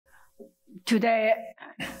Today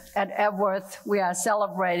at Epworth, we are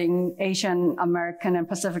celebrating Asian American and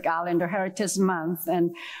Pacific Islander Heritage Month.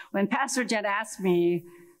 And when Pastor Jen asked me,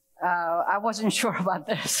 I wasn't sure about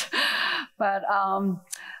this, but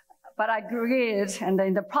I agreed. And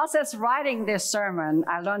in the process of writing this sermon,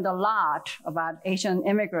 I learned a lot about Asian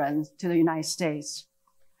immigrants to the United States.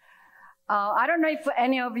 I don't know if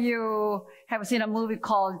any of you have seen a movie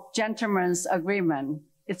called Gentleman's Agreement.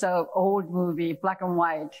 It's an old movie, black and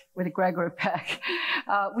white, with Gregory Peck,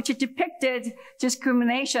 which depicted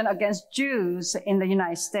discrimination against Jews in the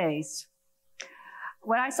United States.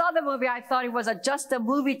 When I saw the movie, I thought it was just a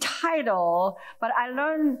movie title, but I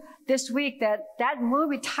learned this week that that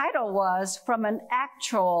movie title was from an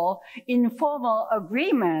actual informal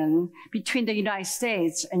agreement between the United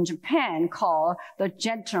States and Japan called the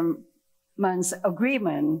Gentleman's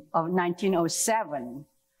Agreement of 1907.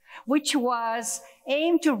 Which was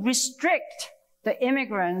aimed to restrict the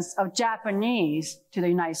immigrants of Japanese to the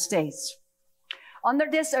United States. Under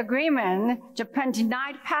this agreement, Japan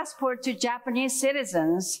denied passport to Japanese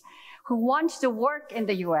citizens who wanted to work in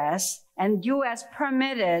the U.S., and U.S.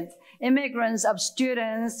 permitted immigrants of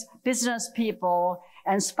students, business people,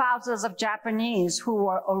 and spouses of Japanese who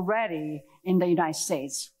were already in the United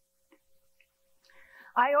States.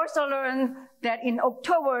 I also learned that in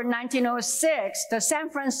October 1906, the San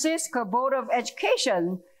Francisco Board of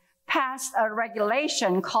Education passed a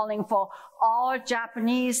regulation calling for all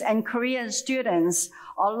Japanese and Korean students,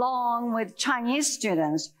 along with Chinese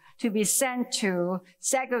students, to be sent to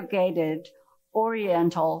segregated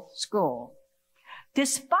Oriental school.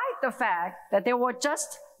 Despite the fact that there were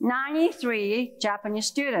just 93 Japanese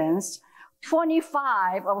students,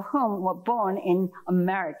 25 of whom were born in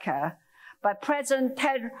America, but President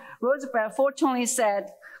Ted Roosevelt fortunately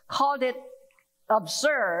called it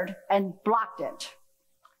absurd and blocked it.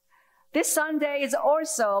 This Sunday is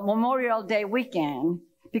also Memorial Day weekend.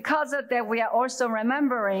 Because of that, we are also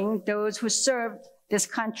remembering those who served this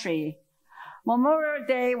country. Memorial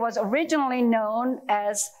Day was originally known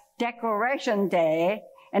as Decoration Day,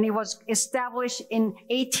 and it was established in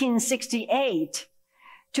 1868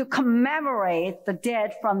 to commemorate the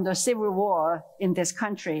dead from the Civil War in this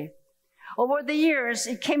country. Over the years,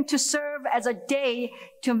 it came to serve as a day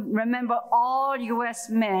to remember all U.S.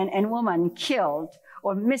 men and women killed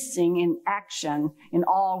or missing in action in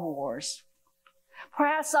all wars.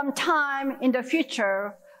 Perhaps sometime in the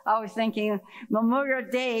future, I was thinking Memorial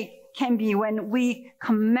Day can be when we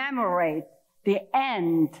commemorate the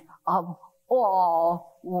end of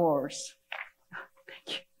all wars.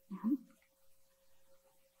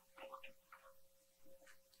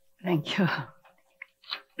 Thank you. Thank you.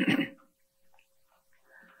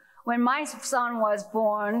 When my son was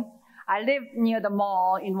born, I lived near the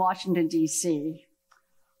mall in Washington, D.C.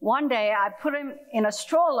 One day, I put him in a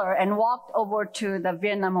stroller and walked over to the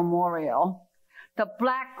Vietnam Memorial. The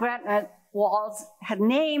black granite walls had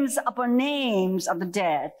names upon names of the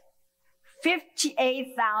dead,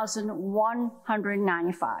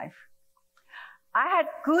 58,195. I had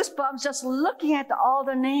goosebumps just looking at all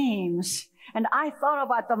the names, and I thought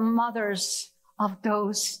about the mothers of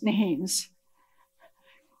those names.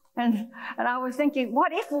 And I was thinking,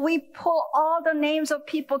 what if we pull all the names of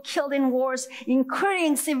people killed in wars,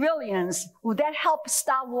 including civilians? Would that help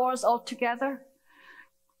stop wars altogether?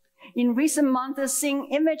 In recent months,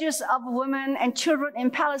 seeing images of women and children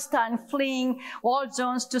in Palestine fleeing war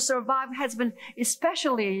zones to survive has been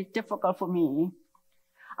especially difficult for me.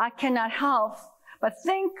 I cannot help but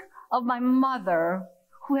think of my mother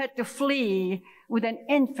who had to flee with an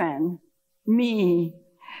infant, me,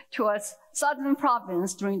 to a southern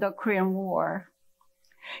province during the Korean War.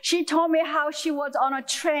 She told me how she was on a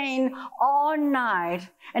train all night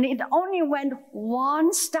and it only went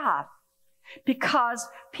one stop because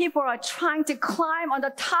people are trying to climb on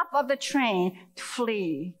the top of the train to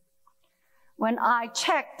flee. When I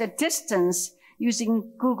checked the distance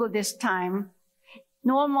using Google this time,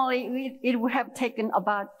 normally it would have taken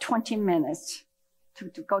about 20 minutes to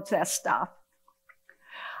go to that stop.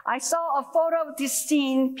 I saw a photo of this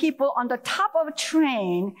scene, people on the top of a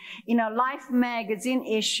train in a Life magazine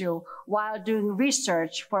issue while doing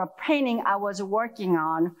research for a painting I was working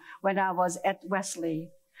on when I was at Wesley.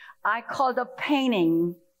 I called the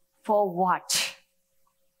painting For What?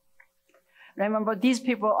 Remember, these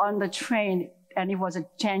people on the train, and it was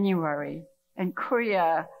January, and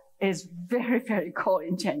Korea is very, very cold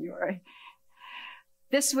in January.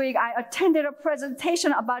 This week, I attended a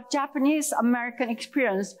presentation about Japanese American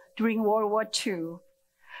experience during World War II.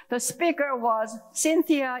 The speaker was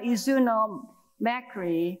Cynthia Izuno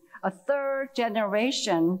Macri, a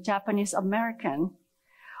third-generation Japanese American,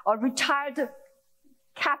 a retired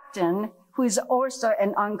captain who is also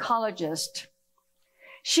an oncologist.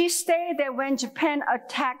 She stated that when Japan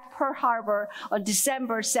attacked Pearl Harbor on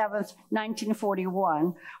December 7th,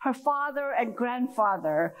 1941, her father and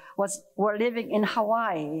grandfather were living in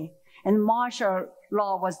Hawaii, and martial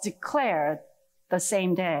law was declared the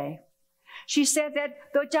same day. She said that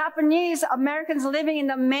the Japanese Americans living in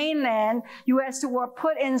the mainland U.S. were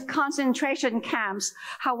put in concentration camps.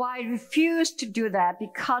 Hawaii refused to do that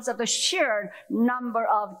because of the sheer number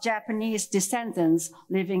of Japanese descendants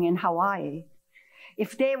living in Hawaii.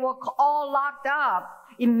 If they were all locked up,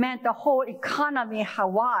 it meant the whole economy of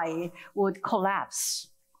Hawaii would collapse.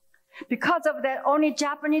 Because of that, only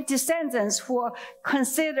Japanese descendants were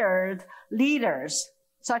considered leaders,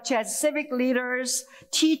 such as civic leaders,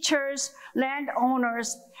 teachers,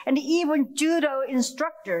 landowners, and even judo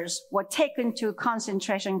instructors were taken to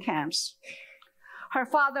concentration camps. Her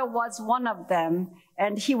father was one of them,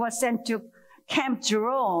 and he was sent to Camp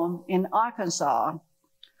Jerome in Arkansas.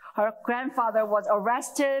 Her grandfather was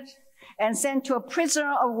arrested and sent to a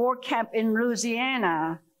prisoner of war camp in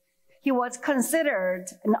Louisiana. He was considered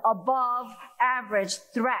an above average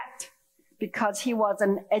threat because he was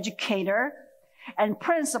an educator and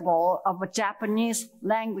principal of a Japanese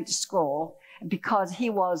language school, because he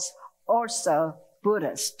was also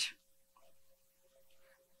Buddhist.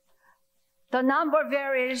 The number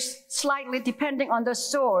varies slightly depending on the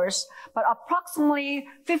source, but approximately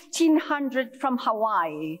 1,500 from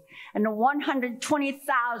Hawaii and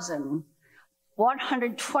 120,000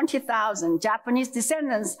 Japanese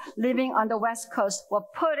descendants living on the West Coast were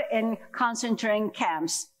put in concentration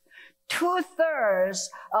camps, 2/3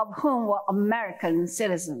 of whom were American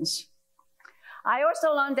citizens. I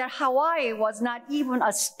also learned that Hawaii was not even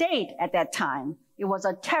a state at that time. It was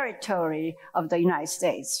a territory of the United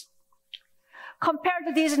States. Compared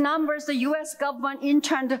to these numbers, the US government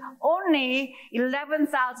interned only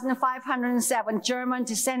 11,507 German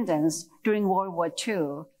descendants during World War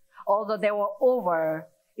II, although there were over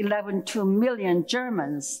 11.2 million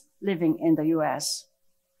Germans living in the US.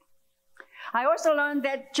 I also learned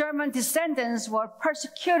that German descendants were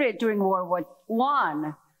persecuted during World War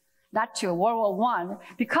I, World War I.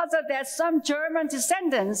 Because of that, some German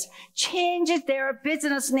descendants changed their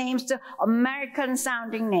business names to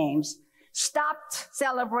American-sounding names, stopped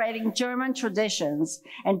celebrating German traditions,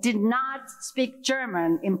 and did not speak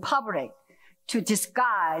German in public to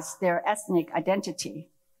disguise their ethnic identity.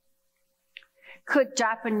 Could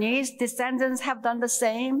Japanese descendants have done the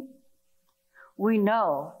same? We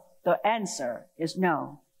know the answer is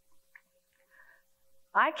no.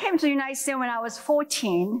 I came to the United States when I was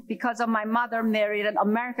 14 because of my mother married an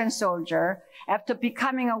American soldier after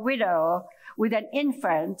becoming a widow with an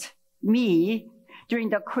infant, me, during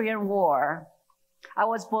the Korean War. I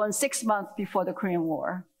was born 6 months before the Korean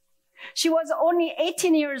War. She was only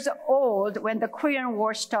 18 years old when the Korean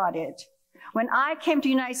War started. When I came to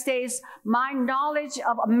the United States, my knowledge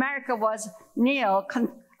of America was nil,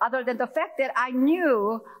 other than the fact that I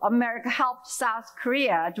knew America helped South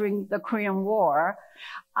Korea during the Korean War.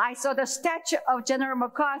 I saw the statue of General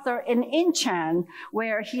MacArthur in Incheon,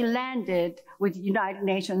 where he landed with United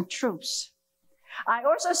Nations troops. I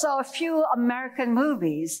also saw a few American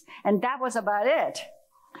movies, and that was about it.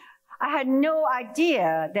 I had no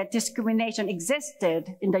idea that discrimination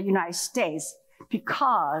existed in the United States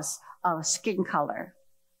because of skin color.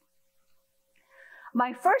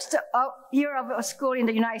 My first year of school in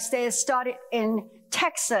the United States started in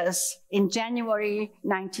Texas in January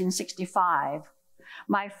 1965.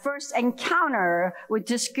 My first encounter with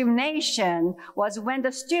discrimination was when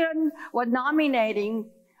the students were not being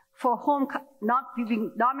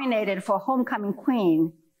nominated for homecoming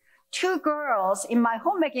queen. 2 girls in my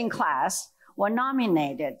homemaking class were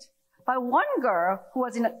nominated. But one girl who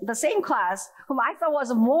was in the same class, whom I thought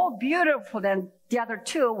was more beautiful than the other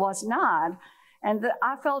 2, was not. And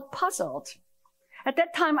I felt puzzled. At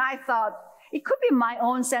that time, I thought it could be my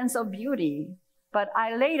own sense of beauty. But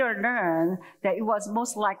I later learned that it was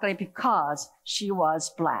most likely because she was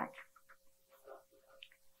Black.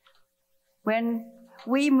 When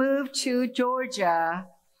we moved to Georgia,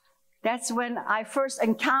 that's when I first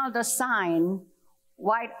encountered a sign,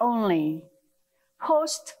 white only,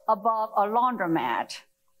 post above a laundromat.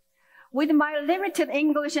 With my limited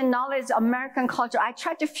English and knowledge of American culture, I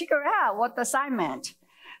tried to figure out what the sign meant.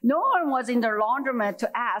 No one was in the laundromat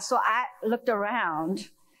to ask, so I looked around.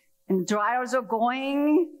 And dryers were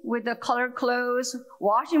going with the colored clothes.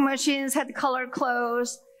 Washing machines had colored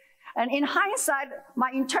clothes. And in hindsight,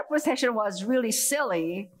 my interpretation was really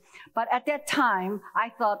silly. But at that time, I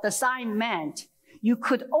thought the sign meant you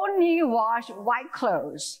could only wash white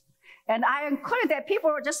clothes And I included that people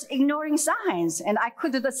were just ignoring signs, and I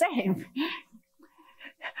could do the same.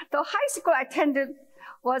 The high school I attended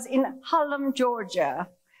was in Harlem, Georgia.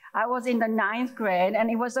 I was in the 9th grade,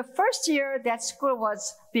 and it was the first year that school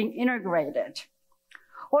was being integrated.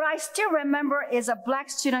 What I still remember is a Black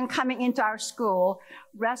student coming into our school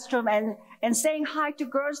restroom and saying hi to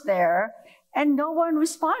girls there, and no one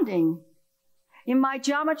responding. In my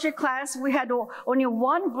geometry class, we had only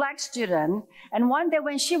one Black student, and one day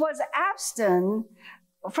when she was absent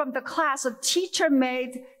from the class, a teacher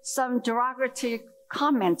made some derogatory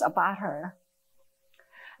comments about her.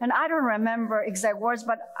 And I don't remember exact words,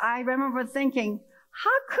 but I remember thinking,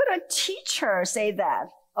 how could a teacher say that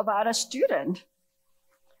about a student?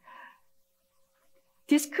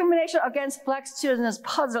 Discrimination against Black students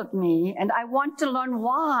puzzled me, and I want to learn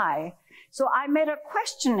why. So I made a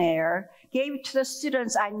questionnaire, gave it to the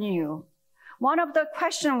students I knew. One of the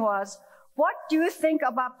questions was, what do you think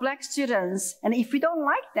about Black students? And if you don't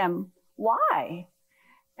like them, why?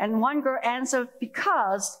 And one girl answered,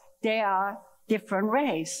 because they are different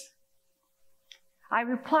race. I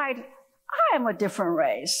replied, I am a different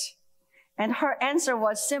race. And her answer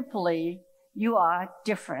was simply, you are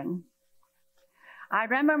different. I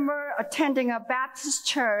remember attending a Baptist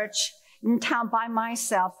church in town by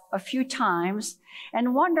myself a few times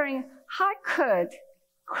and wondering how could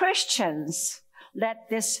Christians let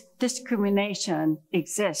this discrimination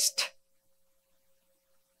exist?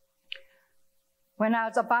 When I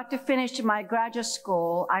was about to finish my graduate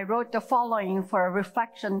school, I wrote the following for a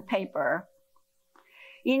reflection paper.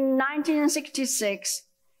 In 1966,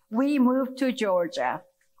 we moved to Georgia.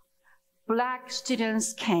 Black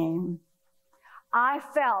students came. I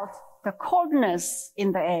felt the coldness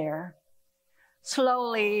in the air.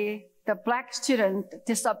 Slowly, the Black student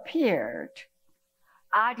disappeared.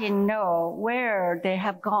 I didn't know where they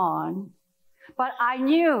have gone, but I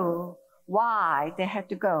knew why they had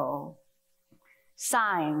to go.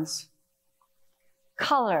 Signs,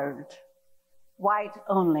 colored, white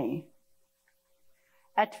only.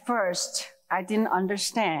 At first, I didn't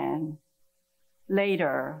understand.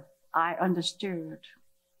 Later, I understood.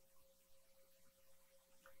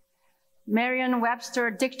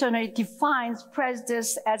 Merriam-Webster dictionary defines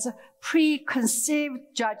prejudice as a preconceived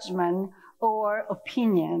judgment or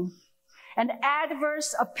opinion, an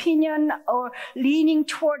adverse opinion or leaning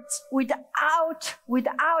towards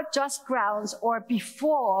without just grounds or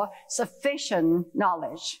before sufficient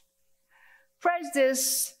knowledge.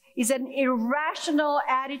 Prejudice is an irrational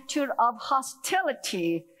attitude of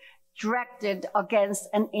hostility directed against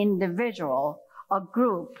an individual, a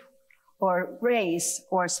group, or race,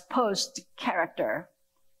 or supposed character.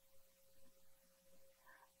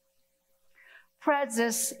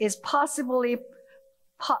 Prejudice is partly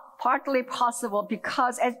possible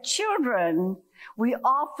because as children, we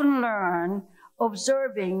often learn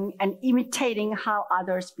observing and imitating how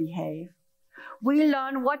others behave. We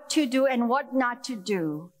learn what to do and what not to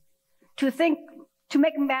do. To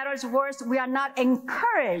make matters worse, we are not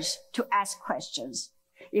encouraged to ask questions.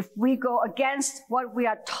 If we go against what we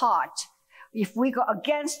are taught, if we go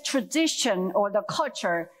against tradition or the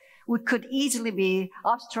culture, we could easily be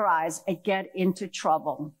ostracized and get into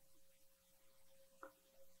trouble.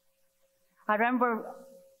 I remember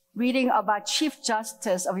reading about Chief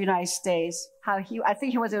Justice of the United States, I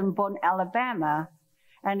think he was in Boone, Alabama,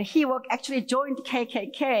 and he actually joined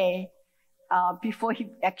KKK before he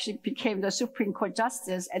actually became the Supreme Court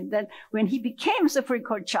Justice. And then when he became Supreme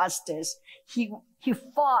Court Justice, he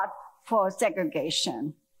fought for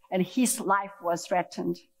segregation, and his life was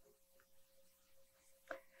threatened.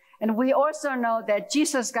 And we also know that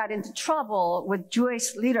Jesus got into trouble with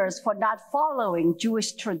Jewish leaders for not following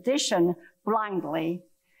Jewish tradition blindly.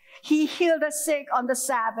 He healed the sick on the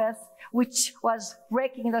Sabbath, which was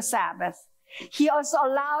breaking the Sabbath. He also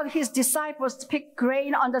allowed his disciples to pick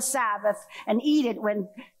grain on the Sabbath and eat it when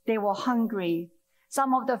they were hungry.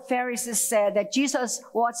 Some of the Pharisees said that Jesus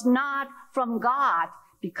was not from God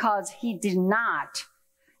because he did not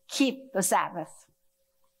keep the Sabbath.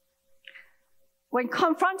 When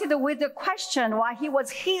confronted with the question why he was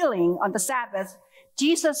healing on the Sabbath,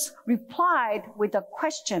 Jesus replied with a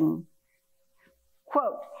question,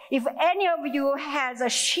 quote, if any of you has a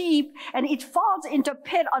sheep and it falls into a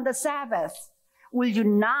pit on the Sabbath, will you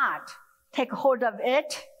not take hold of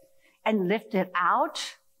it and lift it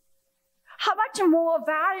out? How much more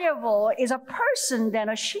valuable is a person than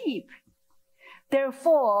a sheep?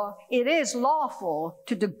 Therefore, it is lawful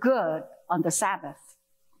to do good on the Sabbath.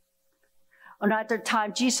 Another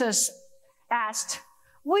time, Jesus asked,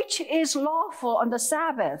 which is lawful on the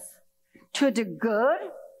Sabbath, to do good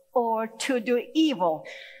or to do evil,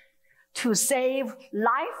 to save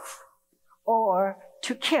life or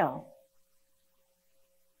to kill.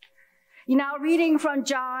 In our reading from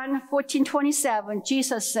John 14:27,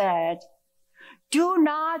 Jesus said, "Do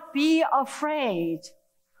not be afraid."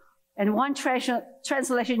 And one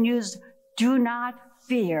translation used, "Do not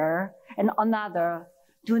fear," and another,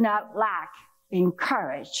 "Do not lack in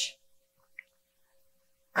courage."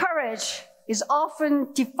 Courage is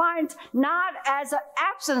often defined not as an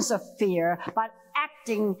absence of fear, but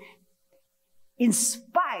acting in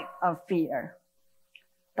spite of fear.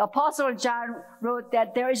 The Apostle John wrote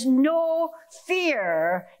that there is no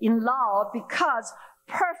fear in love because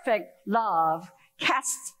perfect love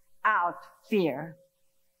casts out fear.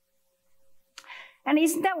 And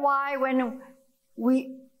isn't that why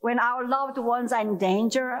when our loved ones are in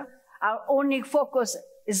danger, our only focus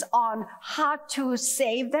is on how to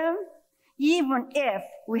save them, even if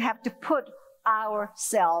we have to put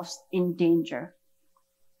ourselves in danger?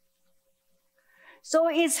 So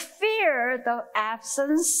is fear the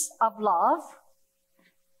absence of love?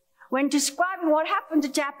 When describing what happened to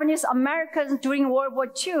Japanese Americans during World War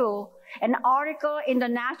II, an article in the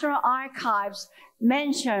National Archives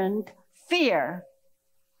mentioned fear.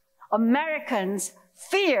 Americans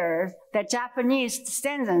feared that Japanese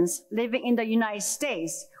descendants living in the United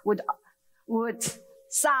States would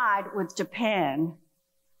side with Japan.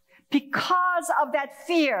 Because of that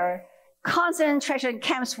fear, concentration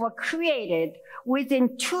camps were created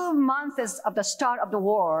within 2 months of the start of the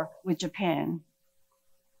war with Japan.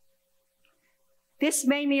 This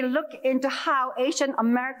made me look into how Asian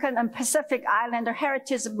American and Pacific Islander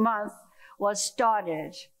Heritage Month was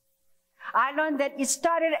started. I learned that it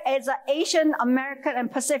started as an Asian American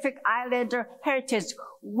and Pacific Islander Heritage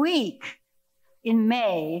Week in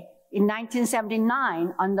May in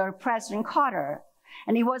 1979 under President Carter.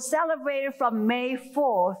 And it was celebrated from May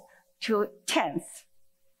 4th to 10th.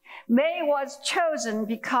 May was chosen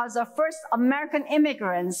because the first American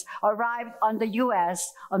immigrants arrived on the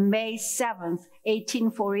U.S. on May 7th,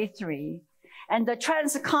 1843. And the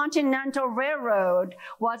Transcontinental Railroad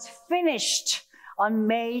was finished on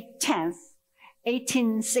May 10th,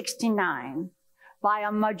 1869, by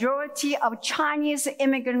a majority of Chinese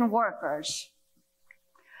immigrant workers.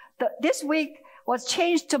 This week was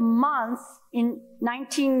changed to month in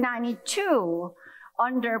 1992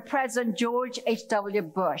 under President George H.W.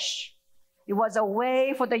 Bush. It was a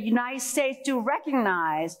way for the United States to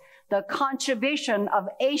recognize the contribution of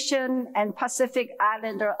Asian and Pacific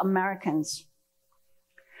Islander Americans.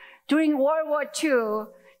 During World War II,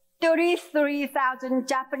 33,000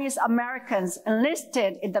 Japanese Americans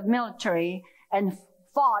enlisted in the military and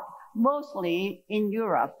fought mostly in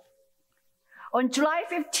Europe. On July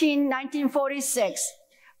 15, 1946,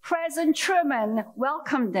 President Truman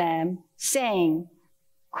welcomed them, saying,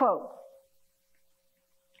 quote,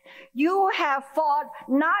 "You have fought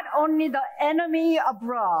not only the enemy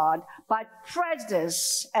abroad, but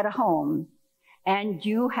prejudice at home, and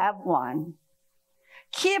you have won.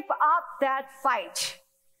 Keep up that fight,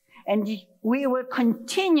 and we will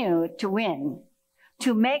continue to win,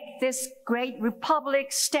 to make this great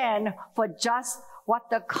republic stand for just what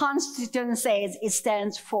the Constitution says it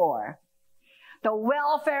stands for. The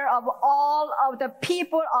welfare of all of the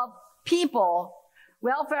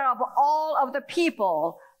welfare of all of the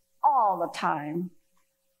people, all the time."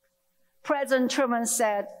 President Truman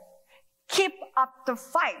said, "Keep up the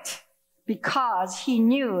fight," because he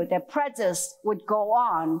knew that prejudice would go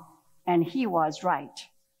on, and he was right.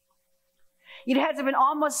 It has been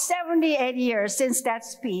almost 78 years since that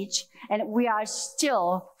speech, and we are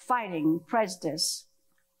still fighting prejudice.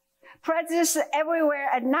 Prejudice everywhere,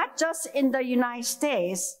 and not just in the United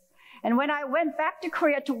States. And when I went back to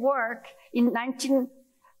Korea to work in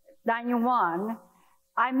 1991,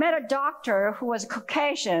 I met a doctor who was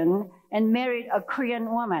Caucasian and married a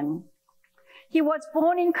Korean woman. He was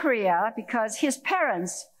born in Korea because his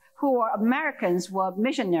parents, who were Americans, were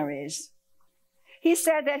missionaries. He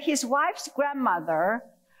said that his wife's grandmother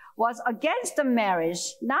was against the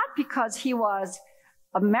marriage, not because he was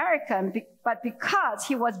American, but because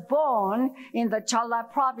he was born in the Jeolla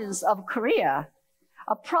province of Korea,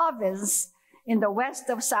 a province in the west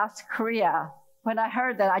of South Korea. When I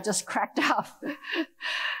heard that, I just cracked up.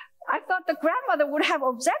 I thought the grandmother would have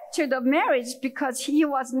objected to the marriage because he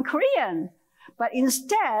wasn't Korean, but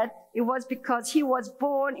instead, it was because he was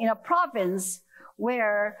born in a province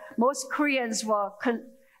where most Koreans were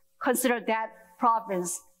considered that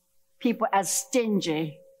province people as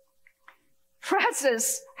stingy.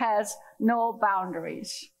 Prejudice has no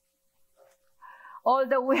boundaries.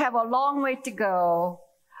 Although we have a long way to go,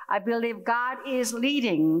 I believe God is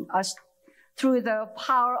leading us through the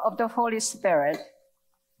power of the Holy Spirit.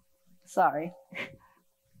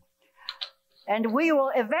 and we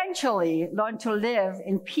will eventually learn to live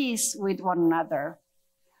in peace with one another.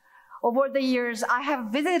 Over the years, I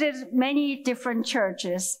have visited many different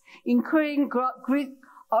churches, including Greek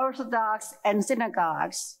Orthodox and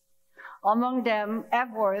synagogues. Among them,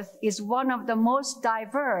 Epworth is one of the most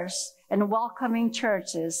diverse and welcoming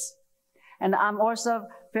churches. And I'm also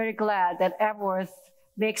very glad that Epworth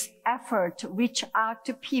makes effort to reach out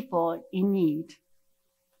to people in need.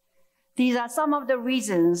 These are some of the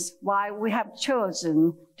reasons why we have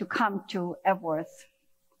chosen to come to Epworth.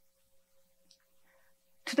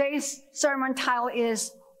 Today's sermon title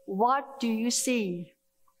is, What Do You See?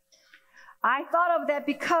 I thought of that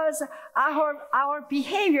because our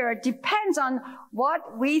behavior depends on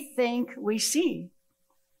what we think we see.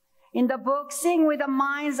 In the book, Seeing with the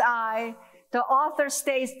Mind's Eye, the author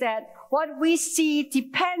states that what we see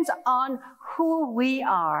depends on who we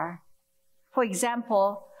are. For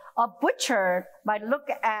example, a butcher might look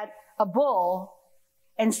at a bull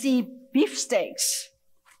and see beefsteaks.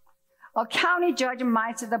 A county judge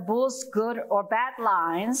might see the bull's good or bad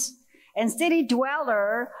lines, and city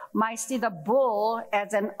dweller might see the bull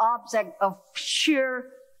as an object of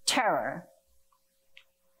sheer terror.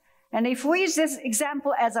 And if we use this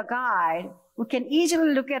example as a guide, we can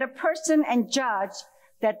easily look at a person and judge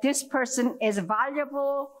that this person is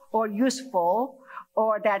valuable or useful,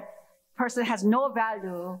 or that person has no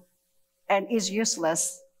value and is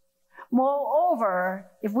useless.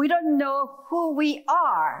 Moreover, if we don't know who we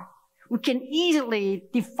are, we can easily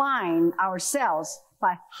define ourselves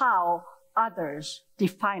by how others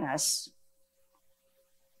define us.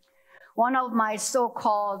 One of my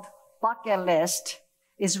so-called bucket list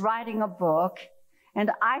is writing a book,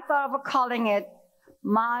 and I thought of calling it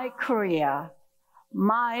My Korea,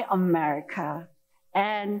 My America,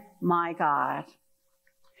 and My God.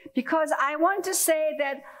 Because I want to say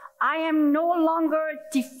that I am no longer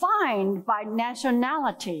defined by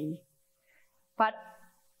nationality, but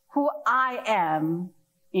who I am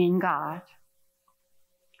in God.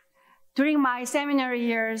 During my seminary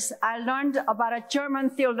years, I learned about a German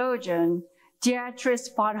theologian, Dietrich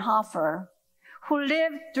Bonhoeffer, who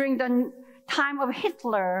lived during the time of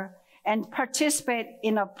Hitler and participated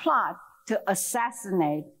in a plot to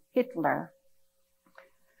assassinate Hitler.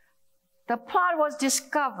 The plot was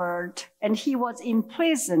discovered, and he was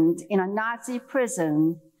imprisoned in a Nazi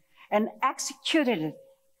prison and executed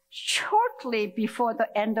shortly before the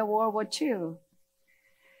end of World War II.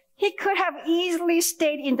 He could have easily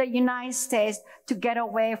stayed in the United States to get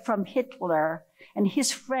away from Hitler, and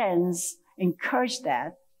his friends encouraged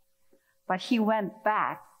that. But he went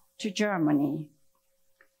back to Germany.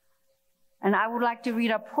 And I would like to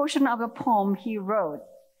read a portion of a poem he wrote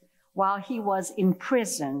while he was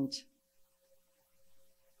imprisoned.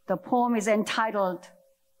 The poem is entitled,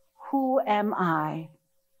 Who Am I?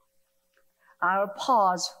 I'll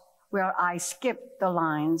pause where I skip the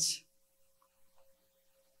lines.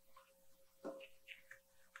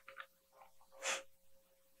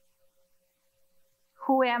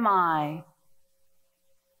 Who am I?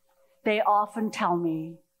 They often tell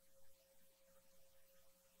me.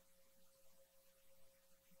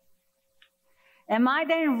 Am I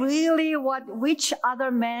then really which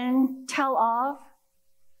other men tell of?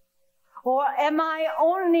 Or am I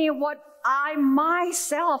only what I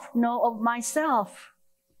myself know of myself?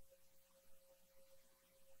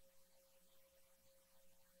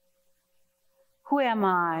 Who am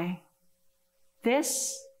I?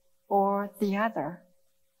 This or the other?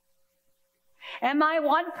 Am I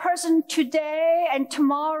one person today and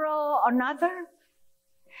tomorrow another?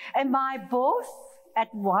 Am I both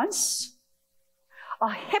at once?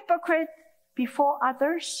 A hypocrite before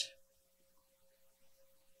others?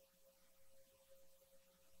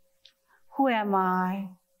 Who am I?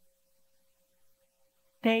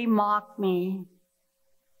 They mock me.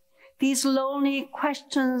 These lonely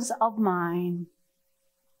questions of mine.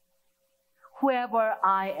 Whoever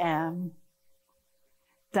I am,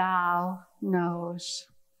 thou knows.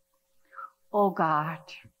 O God,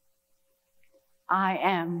 I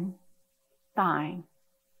am thine.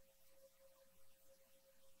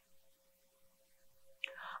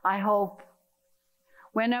 I hope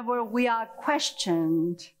whenever we are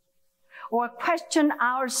questioned or question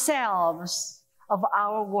ourselves of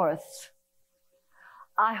our worth,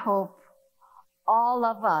 I hope all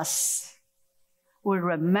of us will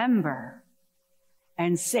remember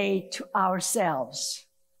and say to ourselves,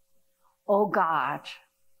 O God,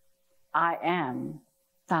 I am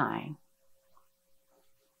thine.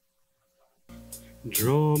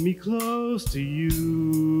 Draw me close to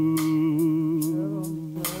you.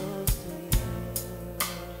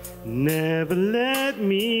 Never let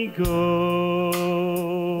me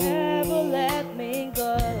go. Never let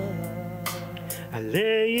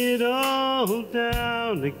it all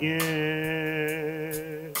down again.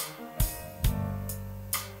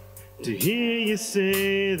 To hear you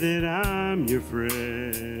say that I'm your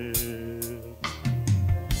friend.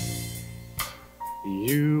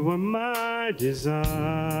 You are my desire.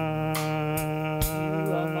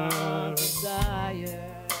 You are my desire.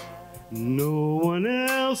 No one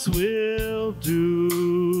else will do.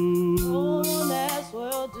 No one else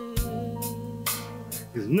will do.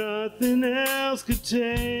 'Cause nothing else could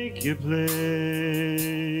take your place.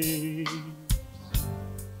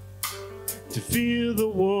 To feel the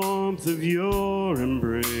warmth of your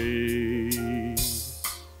embrace.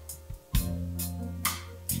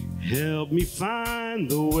 Help me find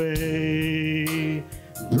the way.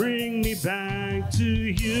 Bring me back to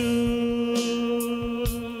you.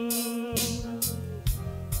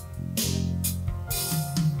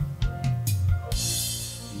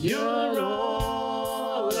 You're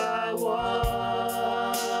all I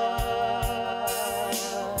want.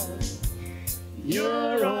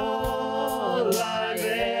 You're all I've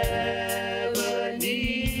ever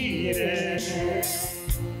needed.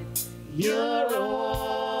 You're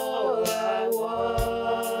all I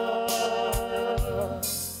want.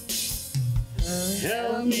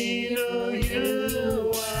 Help me